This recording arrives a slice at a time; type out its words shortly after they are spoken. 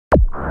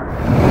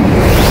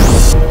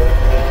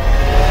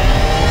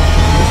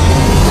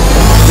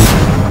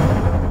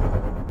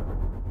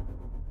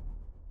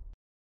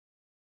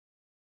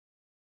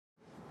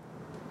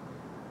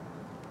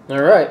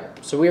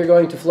Alright, so we are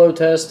going to flow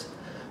test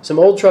some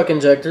old truck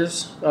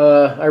injectors.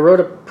 I wrote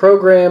a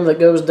program that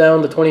goes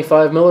down to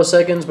 25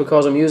 milliseconds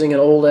because I'm using an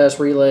old ass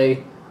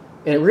relay,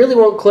 and it really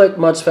won't click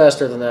much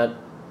faster than that.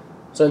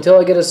 So until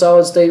I get a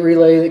solid state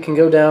relay that can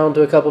go down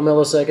to a couple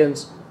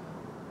milliseconds,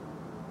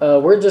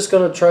 we're just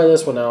going to try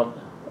this one out.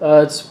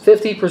 It's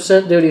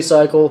 50% duty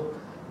cycle,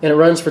 and it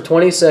runs for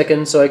 20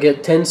 seconds, so I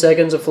get 10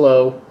 seconds of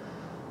flow.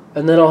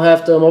 And then I'll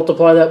have to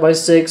multiply that by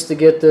 6 to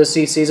get the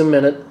cc's a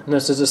minute, and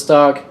this is a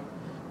stock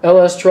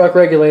LS truck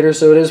regulator,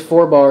 so it is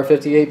 4 bar,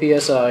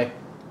 58 psi.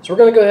 So we're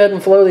going to go ahead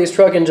and flow these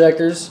truck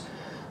injectors.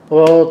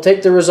 We'll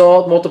take the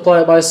result, multiply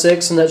it by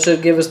 6, and that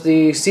should give us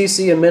the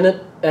cc a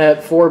minute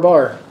at 4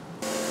 bar.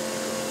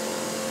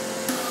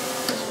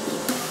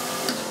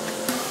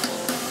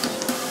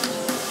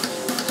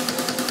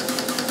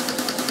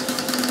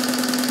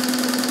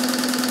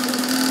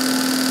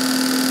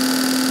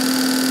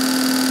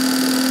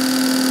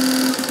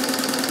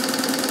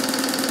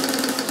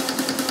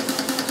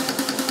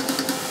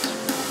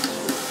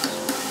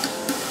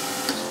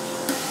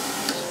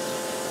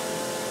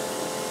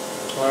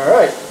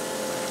 Alright,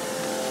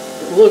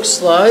 it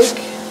looks like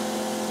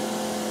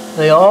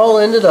they all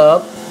ended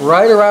up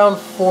right around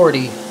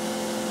 40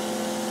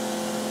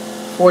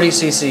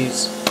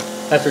 cc's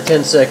after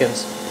 10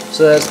 seconds.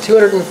 So that's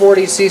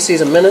 240 cc's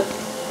a minute.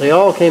 They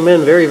all came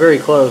in very, very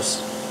close.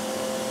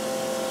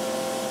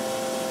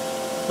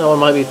 That one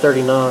might be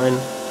 39.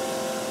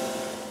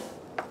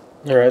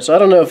 Alright, so I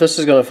don't know if this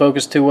is going to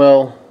focus too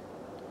well.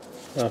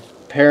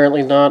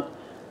 Apparently not.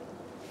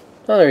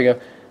 Oh, there you go.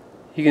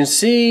 You can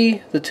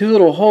see the two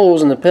little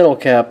holes in the pintle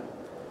cap,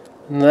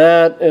 and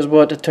that is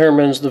what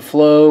determines the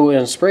flow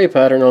and spray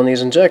pattern on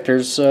these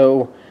injectors.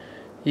 So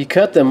you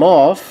cut them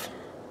off.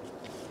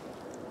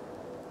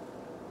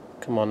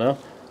 Come on now.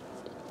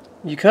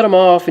 You cut them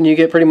off and you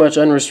get pretty much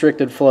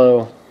unrestricted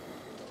flow.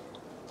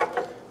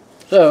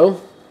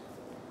 So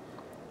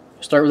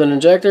start with an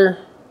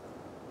injector.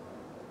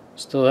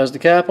 Still has the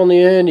cap on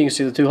the end. You can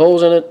see the two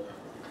holes in it.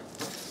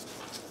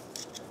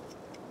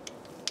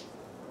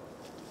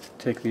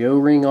 Take the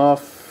O-ring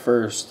off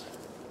first.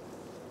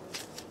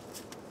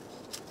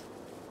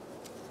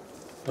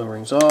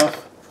 O-ring's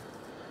off.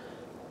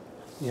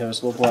 You have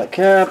this little black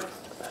cap,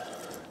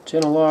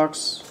 channel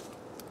locks,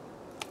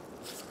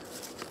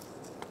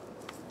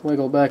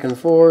 wiggle back and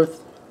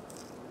forth,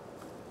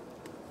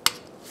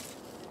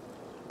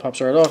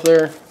 pops right off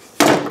there.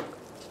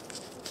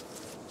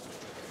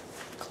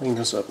 Clean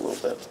this up a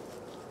little bit.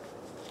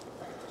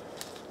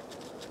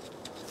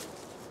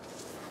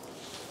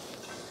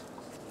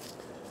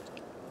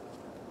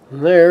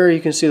 And there you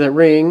can see that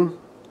ring.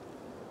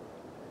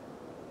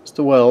 It's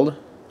the weld.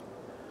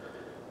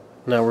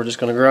 Now we're just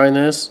going to grind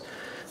this.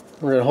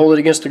 We're going to hold it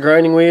against the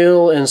grinding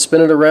wheel and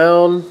spin it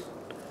around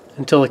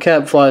until the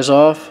cap flies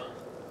off.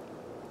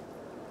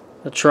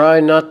 Now try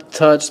not to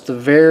touch the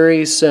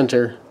very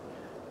center,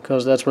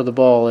 because that's where the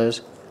ball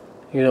is.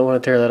 You don't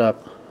want to tear that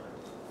up.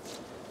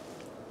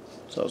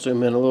 So I'll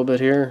zoom in a little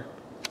bit here.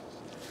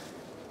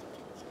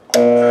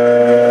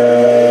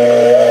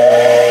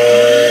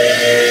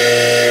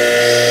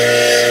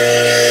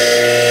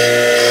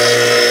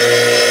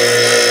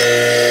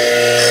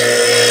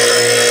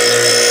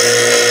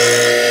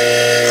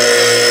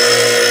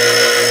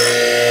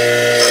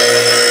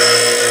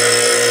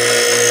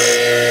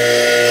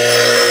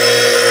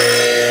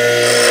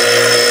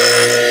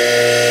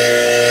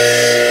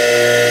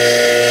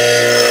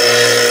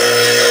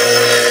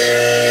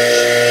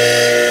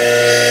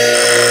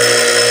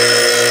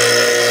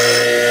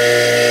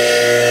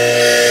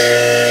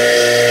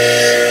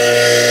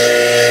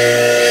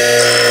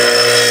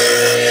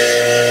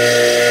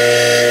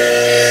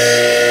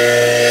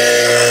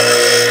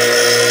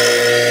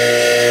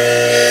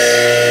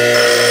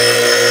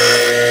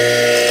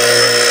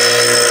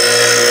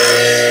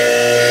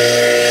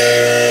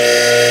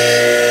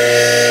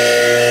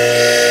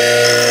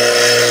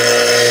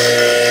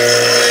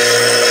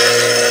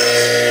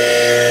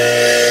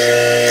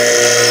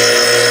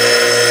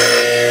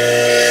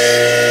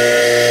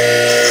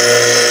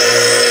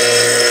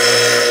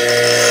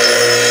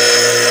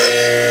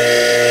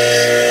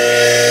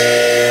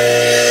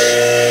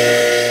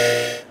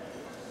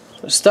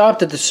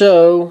 Stopped at the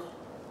show.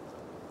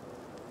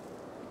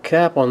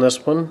 Cap on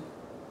this one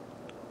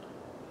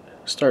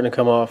starting to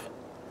come off.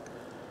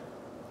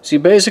 So you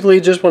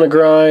basically just want to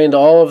grind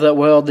all of that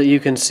weld that you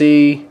can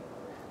see,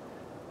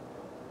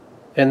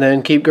 and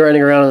then keep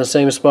grinding around in the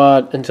same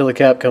spot until the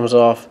cap comes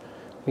off.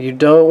 You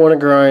don't want to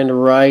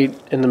grind right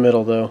in the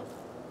middle though.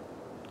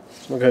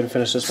 So we'll go ahead and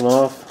finish this one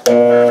off.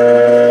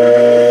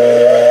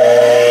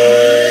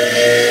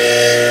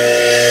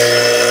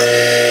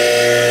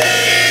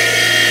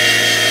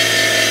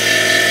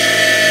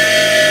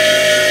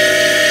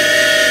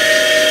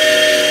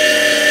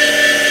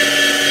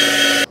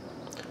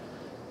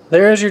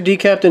 There's your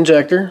decapped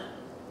injector.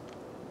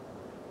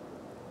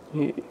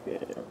 There we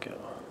go.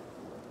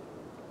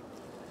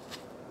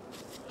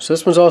 So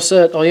this one's all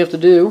set. All you have to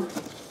do,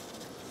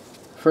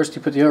 first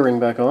you put the O-ring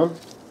back on.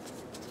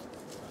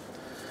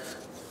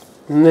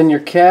 And then your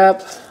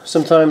cap,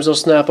 sometimes they'll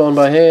snap on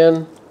by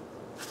hand.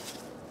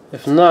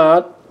 If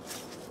not,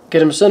 get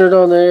them centered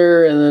on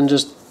there and then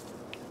just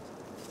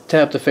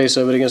tap the face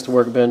of it against the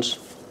workbench.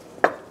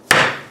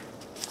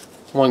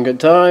 One good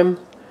time.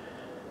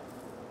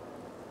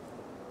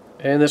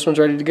 And this one's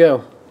ready to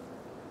go.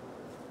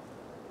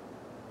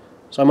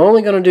 So I'm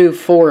only going to do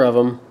 4 of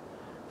them.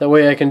 That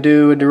way I can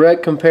do a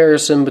direct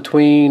comparison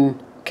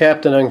between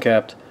capped and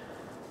uncapped.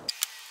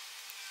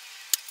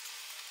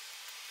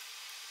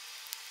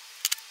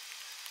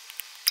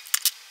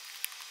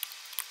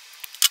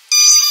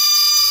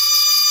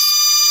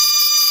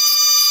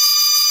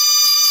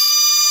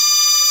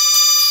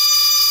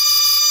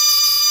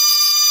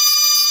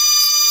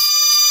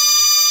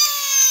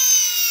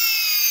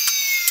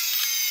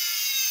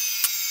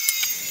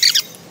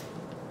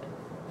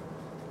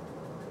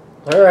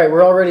 Alright,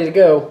 we're all ready to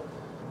go.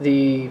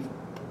 The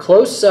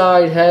close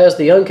side has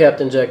the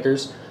uncapped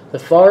injectors. The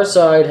far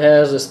side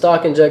has the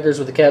stock injectors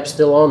with the cap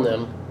still on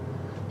them.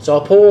 So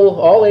I'll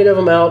pull all 8 of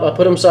them out. I'll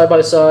put them side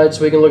by side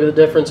so we can look at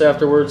the difference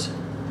afterwards.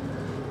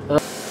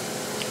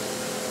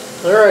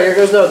 Alright, here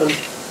goes nothing.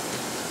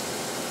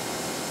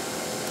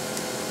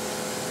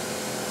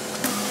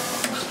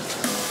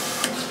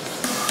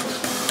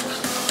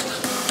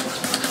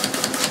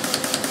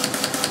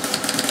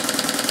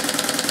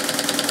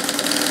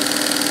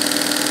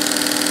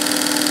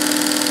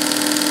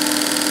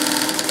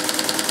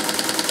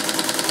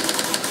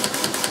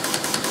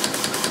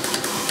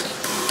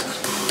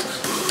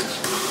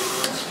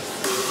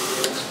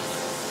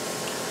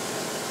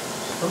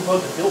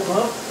 Unplug the fuel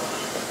pump.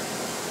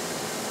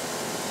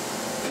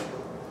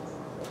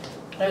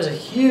 That is a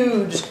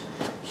huge,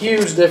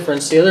 huge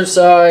difference. The other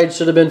side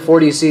should have been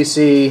 40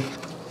 cc.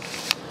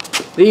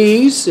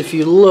 These, if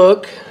you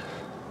look,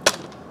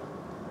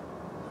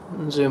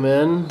 zoom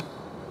in,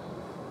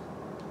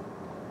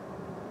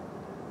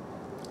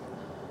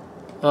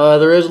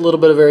 there is a little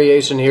bit of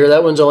variation here.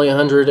 That one's only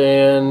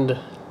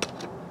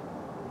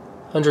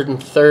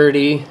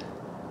 130,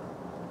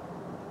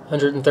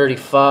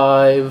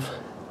 135,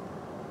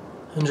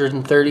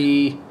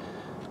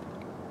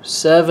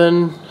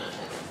 137.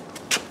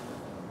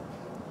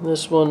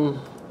 This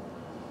one,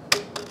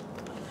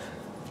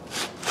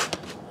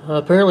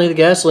 apparently the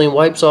gasoline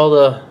wipes all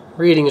the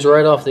readings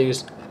right off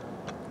these.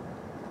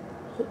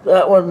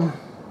 That one,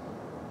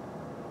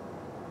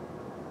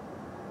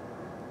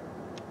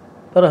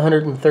 about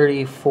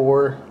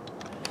 134.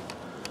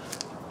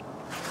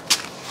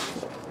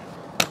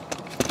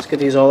 Let's get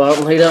these all out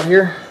and laid out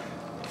here.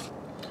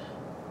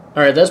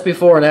 Alright, that's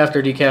before and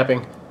after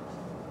decapping.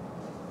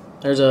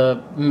 There's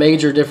a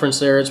major difference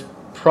there. It's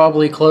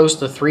probably close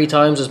to 3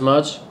 times as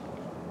much.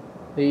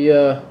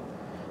 The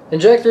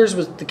injectors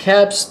with the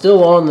caps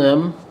still on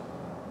them.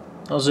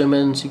 I'll zoom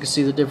in so you can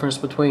see the difference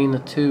between the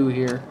two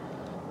here.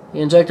 The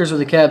injectors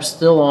with the caps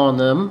still on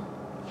them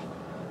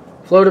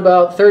float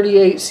about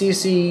 38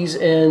 cc's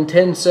in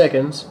 10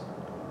 seconds.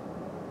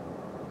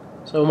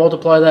 So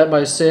multiply that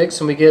by 6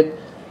 and we get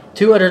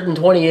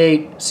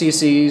 228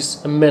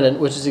 cc's a minute,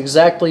 which is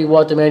exactly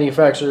what the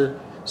manufacturer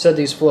said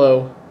these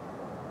flow.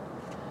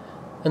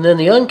 And then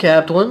the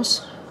uncapped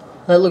ones,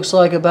 that looks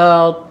like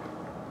about,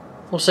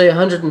 we'll say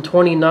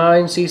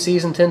 129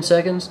 cc's in 10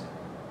 seconds.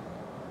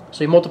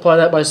 So you multiply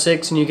that by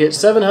 6 and you get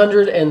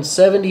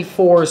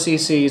 774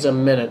 cc's a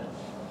minute.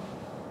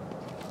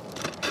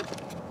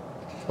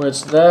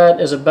 Which that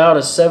is about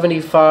a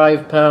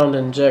 75-pound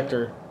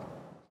injector.